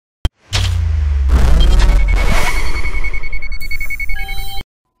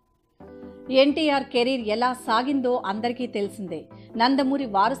NTR career ఎలా సాగిందో అందరికీ తెలిసిందే. నందమూరి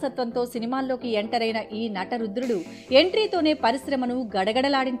వారసత్వంతో సినిమాల్లోకి ఎంటర్ అయిన ఈ నటరుద్రుడు ఎంట్రీతోనే పరిశ్రమను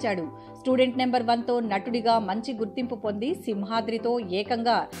గడగడలాడించాడు. స్టూడెంట్ నెంబర్ 1తో నటుడిగా మంచి గుర్తింపు పొంది సింహాద్రితో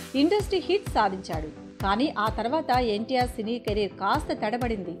ఏకంగా ఇండస్ట్రీ హిట్ సాధించాడు. కానీ ఆ తర్వాత ఎన్టీఆర్ సినీ కెరీర్ కాస్త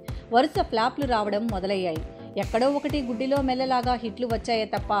తడబడింది. వరుస ఫ్లాప్లు రావడం మొదలయ్యాయి. ఎక్కడో ఒకటి గుడ్డిలో మెల్లలాగా హిట్లు వచ్చాయే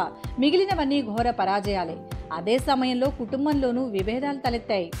తప్ప మిగిలినవన్నీ ఘోర పరాజయాలే. అదే సమయంలో కుటుంబంలోనూ విభేదాలు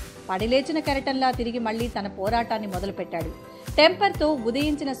తలెత్తాయి. పడిలేచిన కెరటంలా తిరిగి మళ్లీ తన పోరాటాన్ని మొదలుపెట్టాడు. టెంపర్తో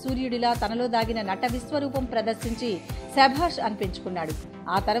ఉదయించిన సూర్యుడిలా తనలో దాగిన నట విశ్వరూపం ప్రదర్శించి శభాష్ అనిపించుకున్నాడు.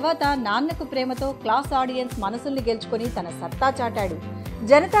 ఆ తర్వాత నాన్నకు ప్రేమతో క్లాస్ ఆడియన్స్ మనసుల్ని గెలుచుకుని తన సత్తా చాటాడు.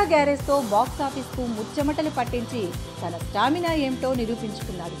 జనతా గ్యారేజ్తో బాక్సాఫీస్కు ముచ్చెమటలు పట్టించి తన స్టామినా ఏమిటో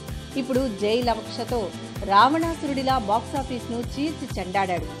నిరూపించుకున్నాడు. ఇప్పుడు జై లవక్షతో రావణాసురుడిలా బాక్సాఫీస్ను చీల్చి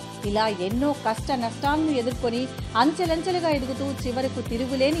చెండాడాడు. ఇలా ఎన్నో కష్ట నష్టాలను ఎదుర్కొని అంచెలంచెలుగా ఎదుగుతూ చివరకు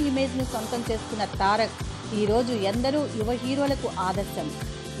తిరుగులేని ఇమేజ్ను సొంతం చేసుకున్న తారక్ ఈరోజు ఎందరో యువ హీరోలకు ఆదర్శం.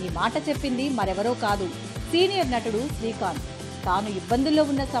 ఈ మాట చెప్పింది మరెవరో కాదు, సీనియర్ నటుడు శ్రీకాంత్. తాను ఇబ్బందుల్లో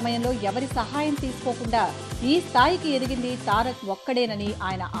ఉన్న సమయంలో ఎవరి సహాయం తీసుకోకుండా ఈ స్థాయికి ఎదిగింది తారక్ ఒక్కడేనని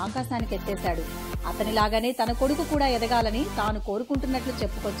ఆయన ఆకాశానికి ఎత్తేశాడు. అతనిలాగానే తన కొడుకు కూడా ఎదగాలని తాను కోరుకుంటున్నట్లు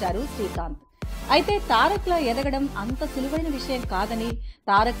చెప్పుకొచ్చారు శ్రీకాంత్. అయితే తారక్లా ఎదగడం అంత సులువైన విషయం కాదని,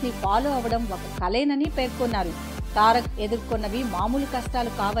 తారక్ని ఫాలో అవ్వడం ఒక కలేనని పేర్కొన్నారు. తారక్ ఎదుర్కొన్నవి మామూలు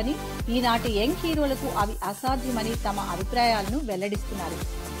కష్టాలు కావని, ఈనాటి యంగ్ హీరోలకు అవి అసాధ్యమని తమ అభిప్రాయాలను వెల్లడిస్తున్నారు.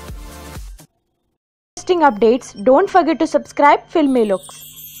 Updates, don't forget to subscribe Filmy Looks.